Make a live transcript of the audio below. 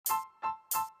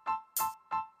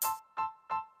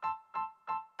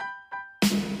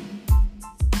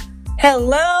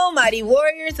Hello, mighty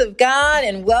warriors of God,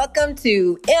 and welcome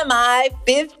to MI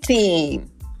 15.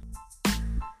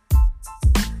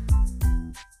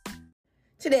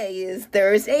 Today is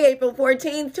Thursday, April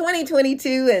 14th,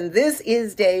 2022, and this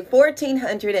is day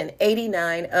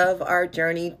 1489 of our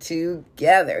journey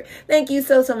together. Thank you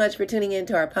so much for tuning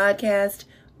into our podcast.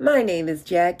 My name is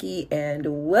Jackie, and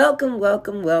welcome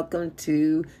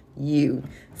to you.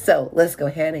 So let's go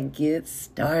ahead and get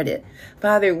started.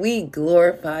 Father, we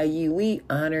glorify you. We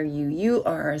honor you. You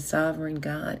are our sovereign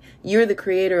God. You're the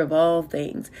creator of all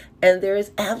things. And there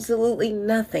is absolutely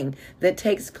nothing that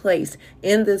takes place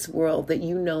in this world that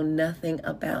you know nothing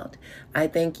about. I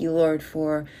thank you, Lord,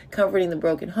 for comforting the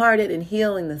brokenhearted and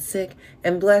healing the sick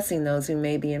and blessing those who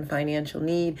may be in financial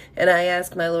need. And I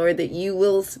ask, my Lord, that you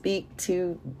will speak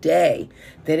today,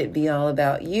 that it be all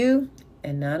about you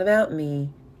and not about me.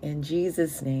 In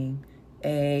Jesus' name,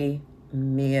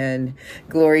 amen.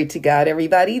 Glory to God,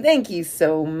 everybody. Thank you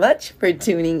so much for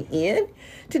tuning in.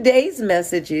 Today's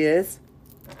message is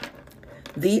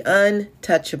the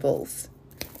untouchables.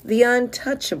 The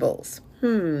untouchables.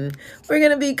 We're going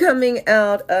to be coming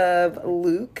out of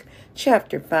Luke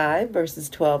chapter 5, verses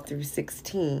 12 through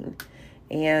 16,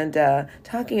 and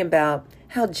talking about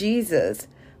how Jesus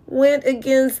went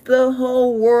against the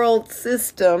whole world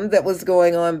system that was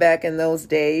going on back in those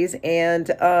days. And,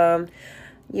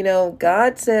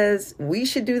 God says we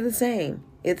should do the same.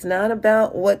 It's not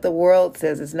about what the world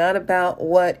says. It's not about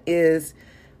what is,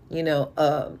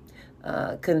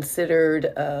 considered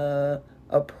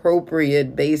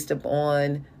appropriate based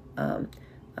upon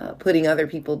putting other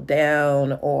people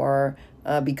down or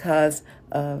because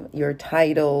of your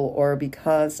title or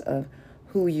because of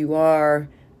who you are,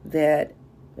 that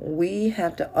we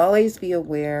have to always be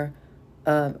aware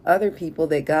of other people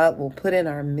that God will put in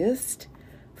our midst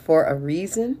for a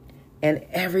reason. And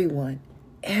everyone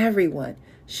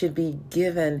should be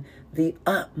given the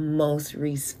utmost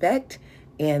respect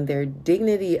and their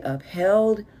dignity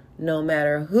upheld, no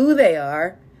matter who they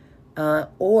are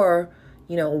or,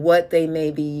 what they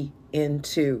may be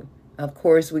into. Of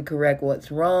course, we correct what's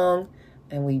wrong,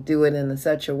 and we do it in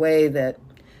such a way that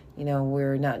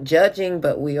we're not judging,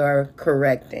 but we are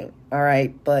correcting. All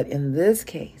right. But in this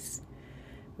case,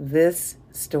 this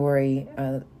story,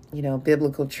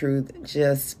 biblical truth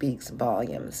just speaks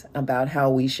volumes about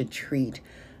how we should treat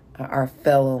our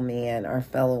fellow man, our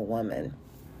fellow woman.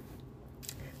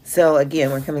 So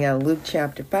again, we're coming out of Luke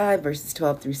chapter 5, verses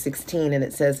 12 through 16. And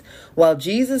it says, while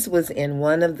Jesus was in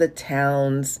one of the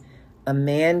towns, a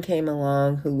man came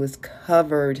along who was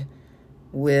covered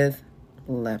with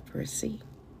leprosy.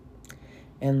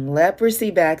 And leprosy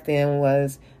back then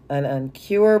was an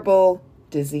incurable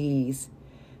disease.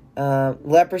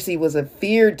 Leprosy was a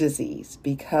feared disease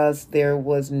because there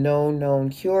was no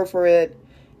known cure for it,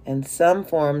 and some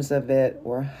forms of it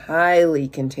were highly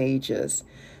contagious.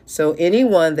 So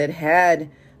anyone that had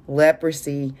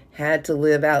leprosy had to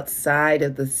live outside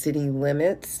of the city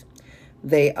limits.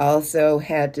 They also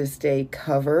had to stay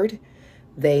covered.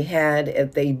 They had,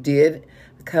 if they did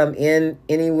come in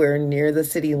anywhere near the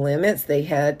city limits, they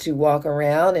had to walk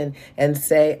around and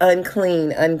say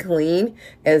unclean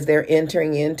as they're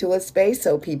entering into a space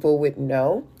so people would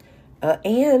know.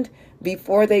 And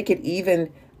before they could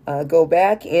even go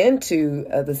back into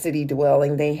the city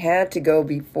dwelling, they had to go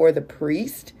before the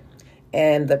priest,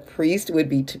 and the priest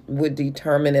would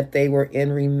determine if they were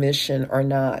in remission or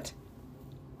not.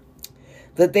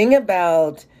 The thing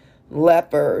about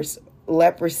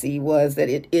leprosy was that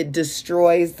it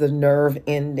destroys the nerve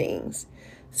endings.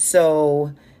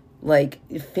 So like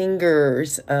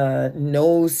fingers,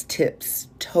 nose tips,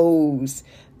 toes,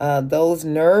 those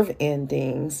nerve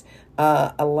endings,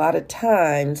 a lot of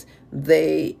times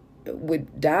they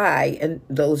would die, and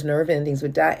those nerve endings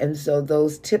would die. And so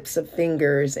those tips of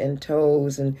fingers and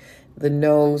toes and the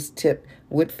nose tip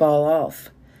would fall off.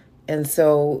 And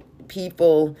so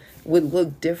people would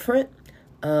look different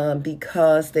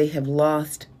because they have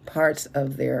lost parts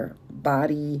of their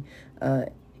body,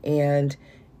 and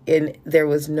there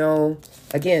was no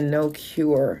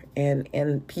cure,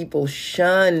 and people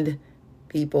shunned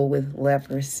people with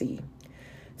leprosy.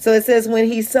 So it says, when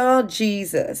he saw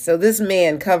Jesus, so this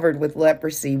man covered with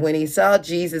leprosy, when he saw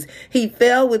Jesus, he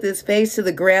fell with his face to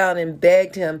the ground and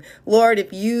begged him, Lord,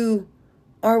 if you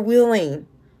are willing,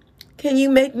 can you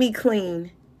make me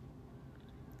clean?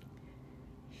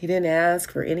 He didn't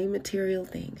ask for any material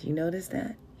things. You notice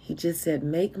that? He just said,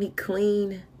 make me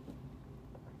clean.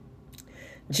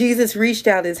 Jesus reached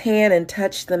out his hand and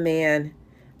touched the man.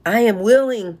 I am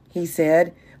willing, he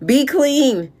said, be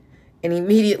clean. And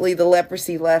immediately the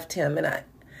leprosy left him. And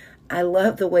I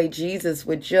love the way Jesus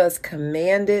would just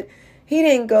command it. He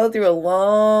didn't go through a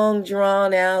long,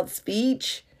 drawn-out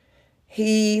speech.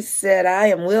 He said, I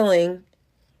am willing.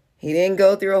 He didn't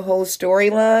go through a whole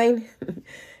storyline.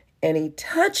 And he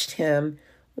touched him,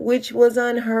 which was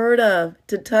unheard of,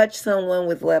 to touch someone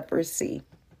with leprosy.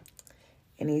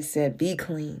 And he said, be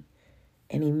clean.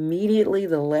 And immediately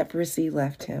the leprosy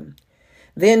left him.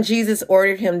 Then Jesus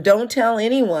ordered him, don't tell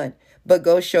anyone, but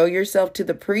go show yourself to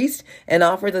the priest and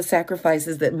offer the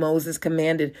sacrifices that Moses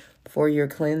commanded for your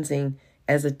cleansing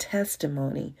as a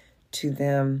testimony to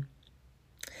them.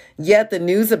 Yet the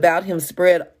news about him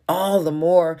spread all the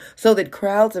more, so that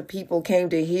crowds of people came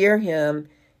to hear him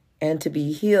and to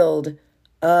be healed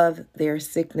of their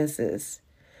sicknesses.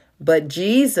 But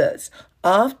Jesus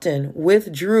often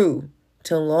withdrew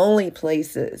to lonely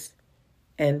places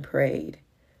and prayed.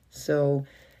 So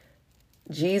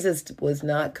Jesus was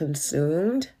not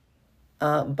consumed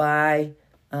by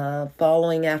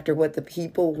following after what the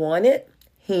people wanted.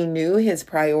 He knew his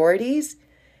priorities,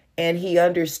 and he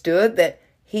understood that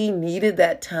he needed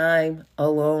that time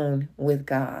alone with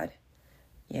God.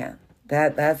 Yeah,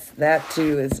 that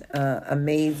too is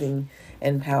amazing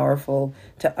and powerful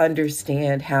to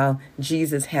understand how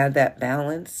Jesus had that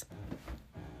balance.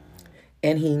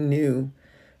 And he knew,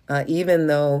 even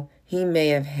though he may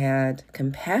have had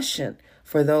compassion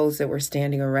for those that were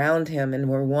standing around him and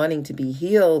were wanting to be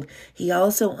healed, he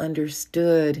also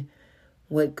understood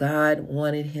what God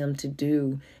wanted him to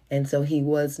do. And so he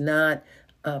was not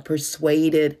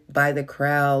persuaded by the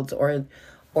crowds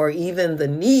or even the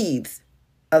needs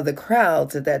of the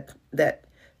crowds at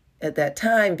that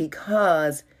time,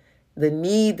 because the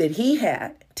need that he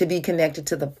had to be connected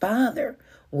to the Father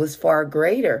was far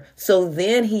greater. So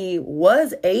then he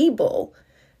was able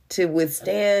to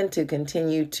withstand, to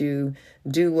continue to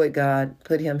do what God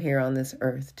put him here on this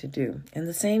earth to do. And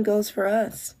the same goes for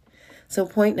us. So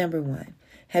point number 1,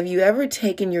 have you ever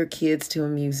taken your kids to a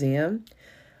museum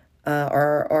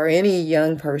or any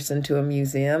young person to a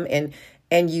museum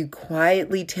and you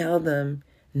quietly tell them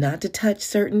not to touch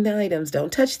certain items?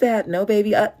 Don't touch that. No,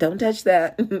 baby, don't touch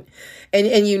that.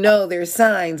 and you know there's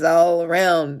signs all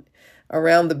around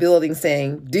the building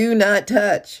saying, do not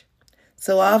touch.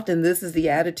 So often this is the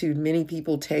attitude many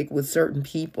people take with certain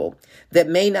people that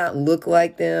may not look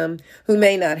like them, who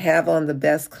may not have on the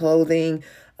best clothing,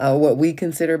 what we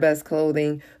consider best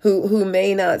clothing, who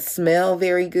may not smell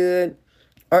very good,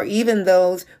 or even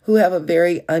those who have a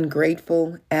very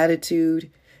ungrateful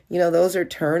attitude. You know, those are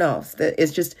turnoffs. That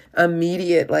it's just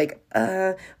immediate, like,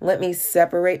 let me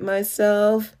separate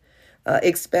myself,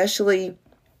 especially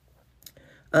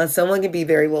someone can be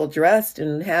very well dressed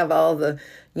and have all the,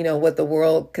 what the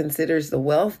world considers the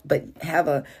wealth, but have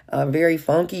a very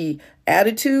funky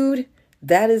attitude.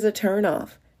 That is a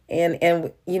turnoff.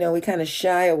 And we kind of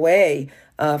shy away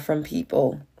from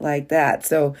people like that.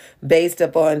 So based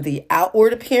upon the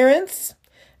outward appearance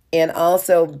and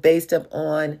also based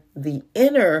upon the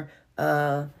inner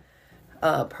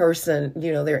person,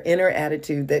 their inner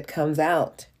attitude that comes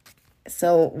out.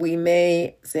 So we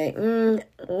may say,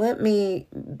 let me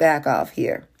back off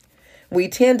here. We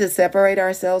tend to separate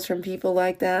ourselves from people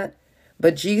like that,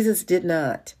 but Jesus did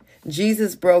not.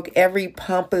 Jesus broke every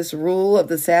pompous rule of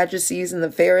the Sadducees and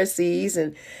the Pharisees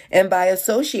and by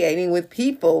associating with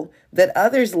people that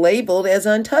others labeled as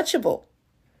untouchable.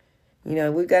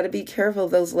 We've got to be careful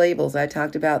of those labels. I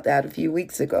talked about that a few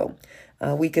weeks ago.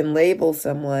 We can label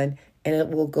someone and it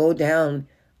will go down,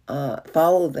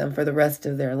 follow them for the rest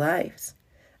of their lives.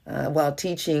 While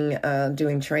teaching,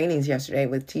 doing trainings yesterday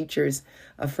with teachers,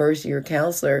 a first-year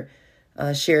counselor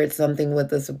shared something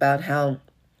with us about how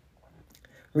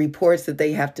reports that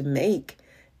they have to make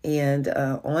and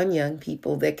on young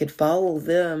people that could follow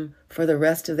them for the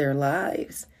rest of their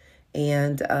lives.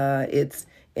 And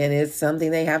it's something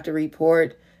they have to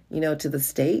report, to the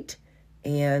state.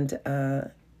 And,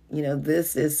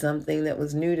 this is something that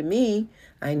was new to me.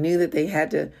 I knew that they had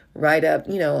to write up,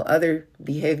 other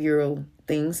behavioral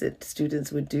things that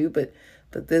students would do, but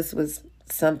this was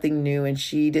something new, and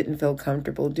she didn't feel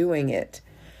comfortable doing it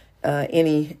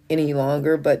any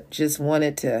longer, but just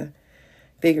wanted to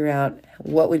figure out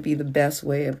what would be the best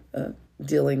way of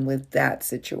dealing with that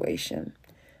situation.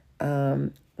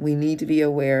 We need to be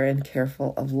aware and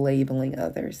careful of labeling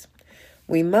others.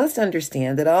 We must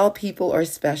understand that all people are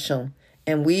special,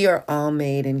 and we are all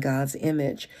made in God's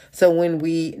image. So when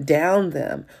we down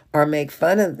them or make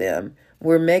fun of them,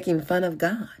 we're making fun of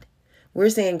God. We're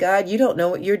saying, God, you don't know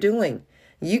what you're doing.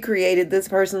 You created this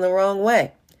person the wrong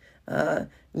way.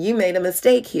 You made a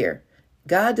mistake here.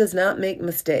 God does not make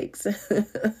mistakes.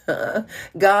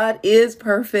 God is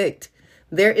perfect.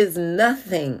 There is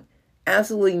nothing,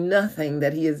 absolutely nothing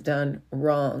that he has done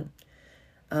wrong.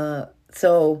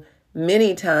 So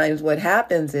many times what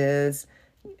happens is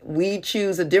we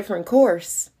choose a different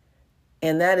course,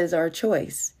 and that is our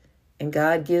choice. And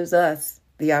God gives us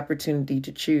the opportunity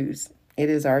to choose. It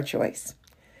is our choice.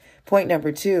 Point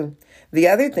number 2, the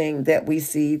other thing that we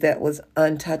see that was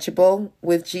untouchable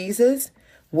with Jesus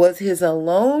was his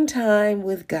alone time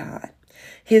with God,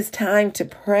 his time to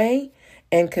pray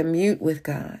and commune with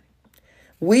God.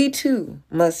 We too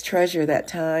must treasure that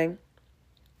time.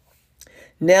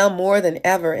 Now more than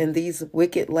ever in these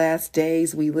wicked last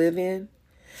days we live in,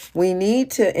 we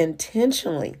need to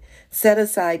intentionally set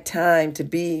aside time to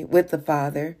be with the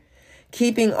Father,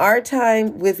 keeping our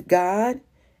time with God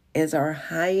as our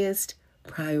highest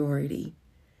priority.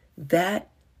 That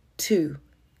too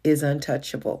is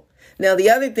untouchable. Now, the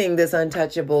other thing that's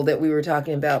untouchable that we were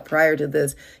talking about prior to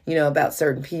this, about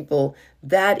certain people,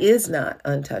 that is not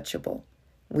untouchable.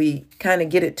 We kind of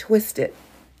get it twisted.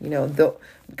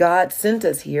 God sent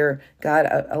us here.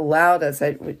 God allowed us,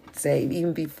 I would say,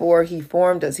 even before he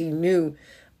formed us, he knew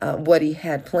what he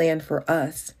had planned for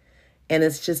us. And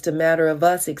it's just a matter of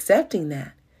us accepting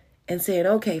that and saying,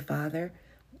 okay, Father,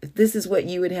 this is what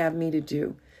you would have me to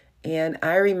do. And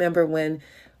I remember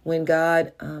when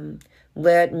God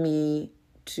led me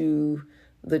to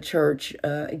the church,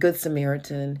 Good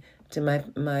Samaritan, to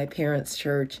my parents'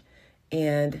 church,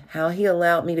 and how he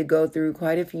allowed me to go through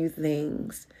quite a few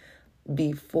things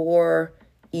before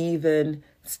even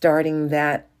starting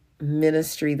that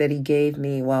ministry that he gave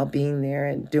me while being there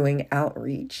and doing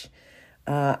outreach.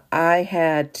 I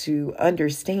had to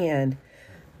understand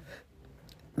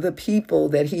the people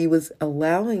that he was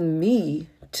allowing me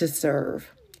to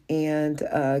serve, and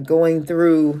going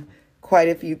through quite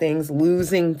a few things,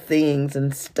 losing things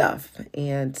and stuff,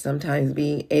 and sometimes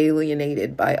being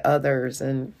alienated by others.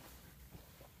 And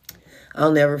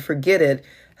I'll never forget it,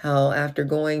 how after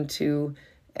going to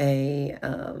a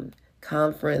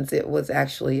conference, it was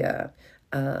actually a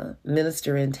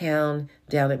minister in town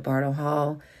down at Bartle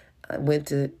Hall. I went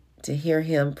to hear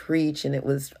him preach, and it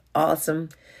was awesome.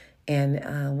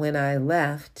 And when I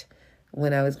left,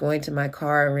 when I was going to my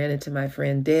car, I ran into my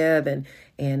friend Deb,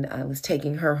 and I was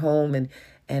taking her home,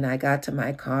 and I got to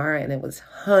my car, and it was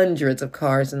hundreds of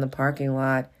cars in the parking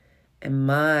lot, and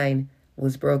mine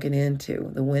was broken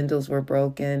into. The windows were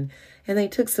broken, and they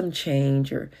took some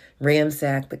change or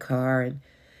ransacked the car.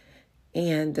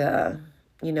 And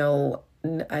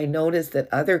I noticed that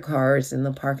other cars in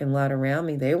the parking lot around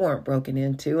me, they weren't broken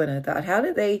into. And I thought, how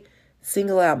did they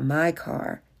single out my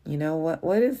car?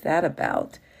 What is that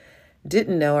about?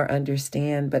 Didn't know or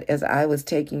understand. But as I was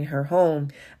taking her home,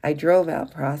 I drove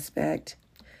out Prospect.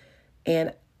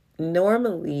 And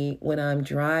normally when I'm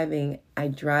driving, I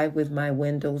drive with my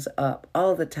windows up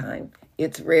all the time.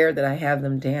 It's rare that I have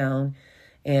them down.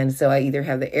 And so I either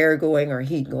have the air going or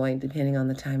heat going, depending on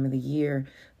the time of the year.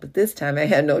 But this time I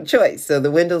had no choice. So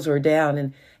the windows were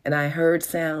down, and I heard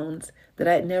sounds that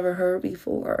I'd never heard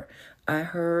before. I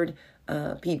heard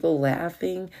people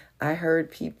laughing. I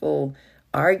heard people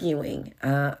arguing.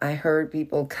 I heard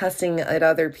people cussing at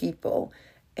other people.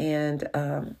 And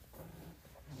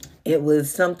it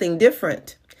was something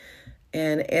different.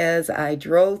 And as I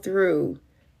drove through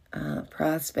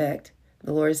Prospect,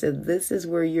 the Lord said, this is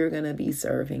where you're going to be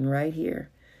serving, right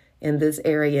here in this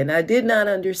area. And I did not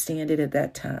understand it at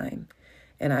that time.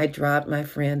 And I dropped my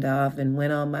friend off and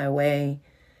went on my way.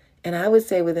 And I would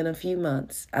say within a few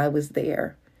months, I was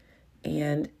there.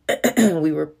 And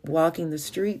we were walking the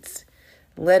streets,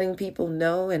 letting people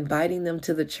know, inviting them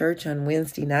to the church on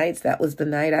Wednesday nights. That was the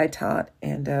night I taught.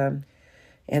 And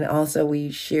also we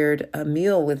shared a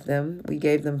meal with them. We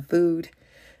gave them food.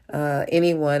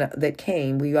 Anyone that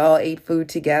came, we all ate food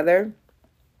together,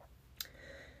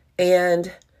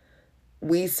 and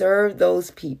we served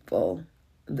those people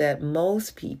that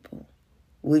most people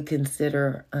would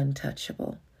consider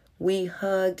untouchable. We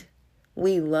hugged,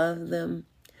 we loved them.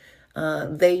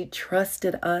 They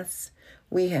trusted us.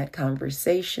 We had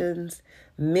conversations.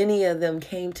 Many of them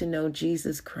came to know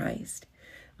Jesus Christ.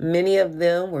 Many of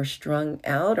them were strung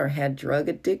out or had drug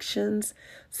addictions.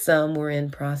 Some were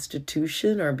in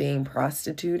prostitution or being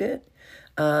prostituted.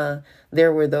 There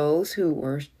were those who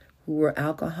were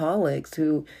alcoholics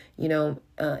who,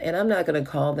 and I'm not going to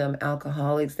call them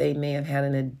alcoholics. They may have had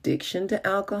an addiction to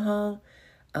alcohol.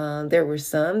 There were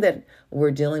some that were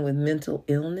dealing with mental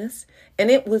illness. And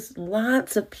it was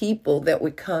lots of people that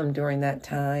would come during that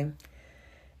time.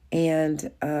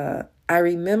 And I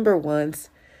remember once,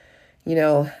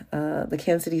 the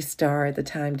Kansas City Star at the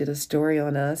time did a story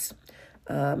on us,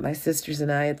 my sisters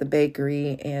and I at the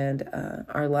bakery, and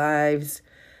our lives,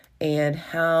 and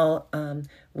how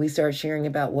we started sharing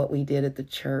about what we did at the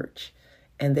church.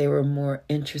 And they were more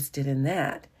interested in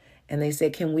that. And they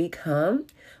said, can we come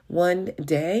one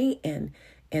day and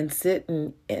sit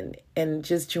and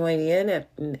just join in?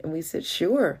 And we said,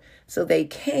 sure. So they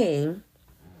came.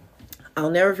 I'll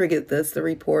never forget this, the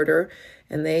reporter,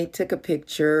 and they took a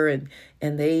picture and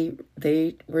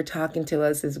they were talking to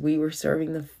us as we were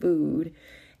serving the food.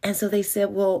 And so they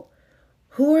said, well,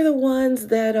 who are the ones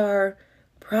that are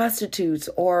prostitutes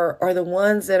or are the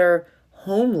ones that are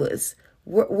homeless?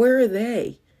 Where are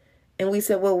they? And we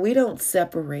said, well, we don't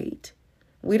separate.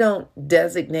 We don't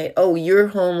designate, oh, you're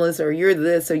homeless or you're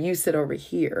this or you sit over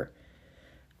here.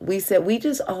 We said, we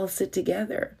just all sit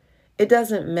together. It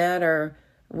doesn't matter.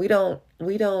 We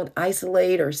don't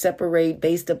isolate or separate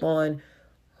based upon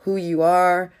who you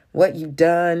are, what you've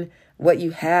done, what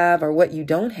you have or what you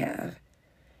don't have.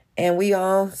 And we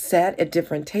all sat at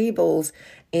different tables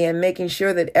and making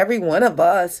sure that every one of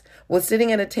us was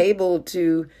sitting at a table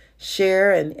to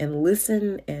share and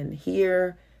listen and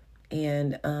hear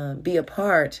and be a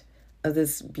part of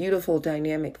this beautiful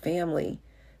dynamic family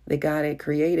that God had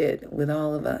created with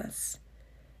all of us.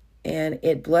 And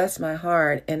it blessed my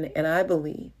heart. And I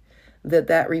believe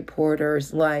that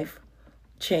reporter's life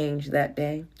changed that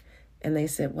day. And they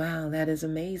said, wow, that is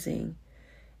amazing.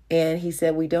 And he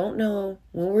said, we don't know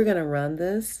when we're going to run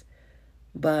this,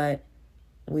 but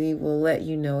we will let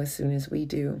you know as soon as we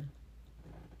do.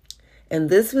 And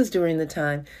this was during the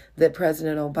time that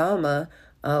President Obama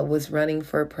was running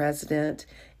for president.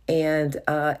 And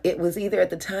it was either at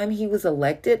the time he was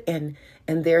elected and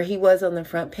there he was on the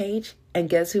front page. And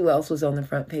guess who else was on the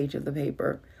front page of the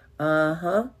paper?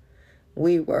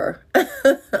 We were.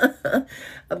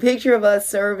 A picture of us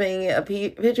serving, a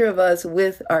picture of us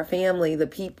with our family, the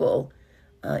people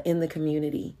in the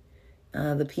community,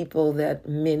 the people that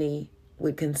many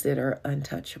would consider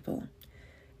untouchable.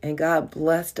 And God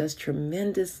blessed us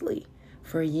tremendously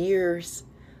for years,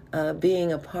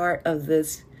 being a part of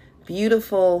this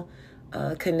beautiful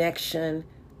connection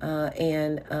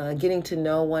and getting to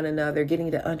know one another,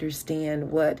 getting to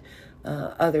understand what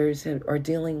others are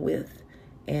dealing with.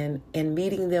 And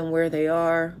meeting them where they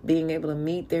are, being able to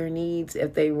meet their needs.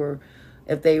 If they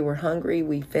were hungry,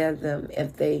 we fed them.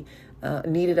 If they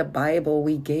needed a Bible,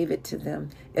 we gave it to them.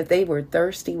 If they were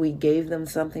thirsty, we gave them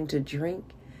something to drink.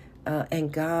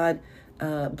 And God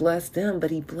blessed them,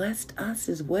 but He blessed us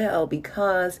as well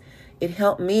because it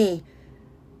helped me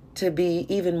to be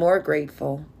even more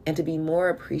grateful and to be more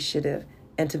appreciative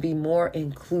and to be more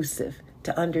inclusive,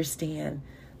 to understand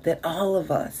that all of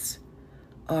us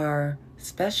are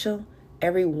special.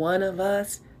 Every one of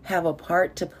us have a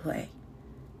part to play.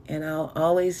 And I'll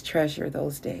always treasure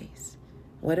those days.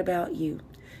 What about you?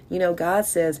 You know, God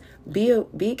says,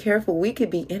 be careful. We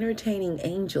could be entertaining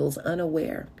angels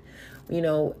unaware. You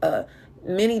know,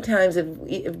 many times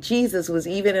if Jesus was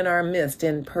even in our midst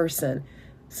in person,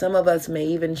 some of us may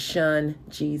even shun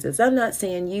Jesus. I'm not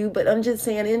saying you, but I'm just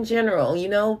saying in general, you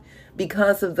know,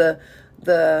 because of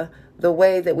the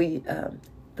way that we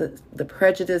the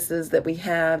prejudices that we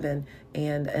have and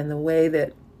the way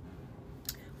that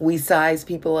we size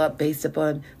people up based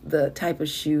upon the type of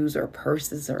shoes or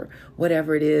purses or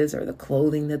whatever it is, or the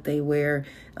clothing that they wear.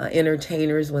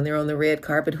 Entertainers, when they're on the red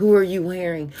carpet, who are you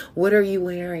wearing? What are you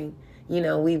wearing? You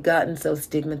know, we've gotten so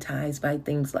stigmatized by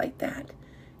things like that.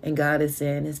 And God is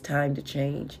saying it's time to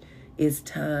change. It's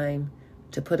time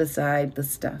to put aside the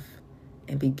stuff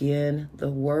and begin the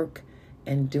work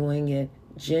and doing it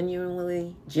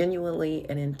genuinely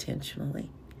and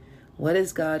intentionally. What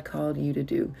has God called you to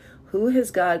do? Who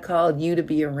has God called you to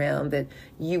be around that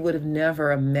you would have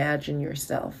never imagined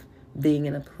yourself being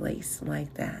in a place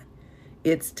like that?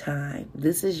 It's time.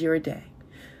 This is your day.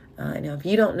 Now, if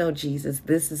you don't know Jesus,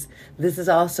 this is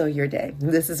also your day.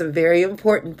 This is a very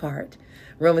important part.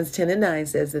 Romans 10:9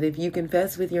 says that if you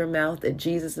confess with your mouth that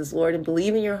Jesus is Lord and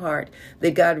believe in your heart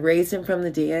that God raised him from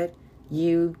the dead,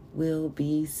 you will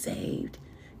be saved.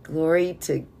 Glory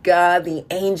to God. The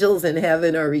angels in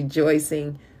heaven are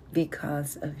rejoicing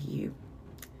because of you.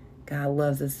 God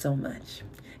loves us so much.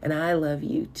 And I love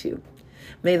you too.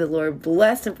 May the Lord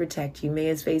bless and protect you. May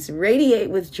his face radiate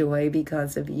with joy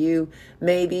because of you.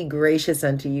 May be gracious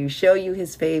unto you, show you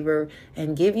his favor,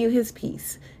 and give you his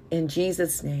peace. In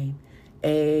Jesus' name,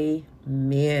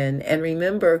 amen. And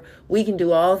remember, we can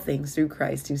do all things through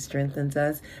Christ who strengthens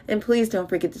us. And please don't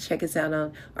forget to check us out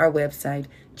on our website,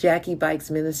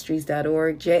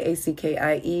 JackieBikesMinistries.org,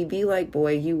 JACKIE, B like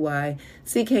boy, UY,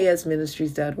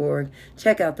 CKSMinistries.org.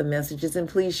 Check out the messages and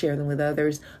please share them with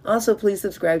others. Also, please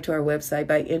subscribe to our website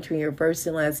by entering your first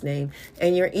and last name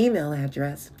and your email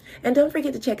address. And don't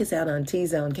forget to check us out on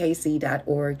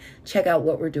tzonekc.org. Check out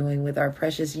what we're doing with our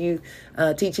precious youth,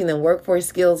 teaching them workforce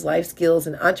skills, life skills,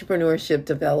 and entrepreneurship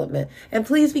development. And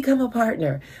please become a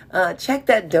partner. Check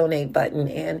that donate button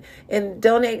and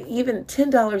donate even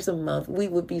 $10 a month. We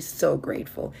would be so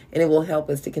grateful, and it will help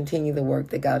us to continue the work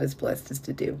that God has blessed us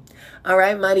to do. All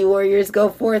right, mighty warriors, go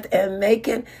forth and make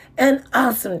it an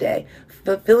awesome day,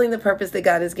 fulfilling the purpose that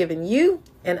God has given you,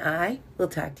 and I will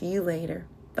talk to you later.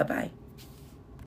 Bye-bye.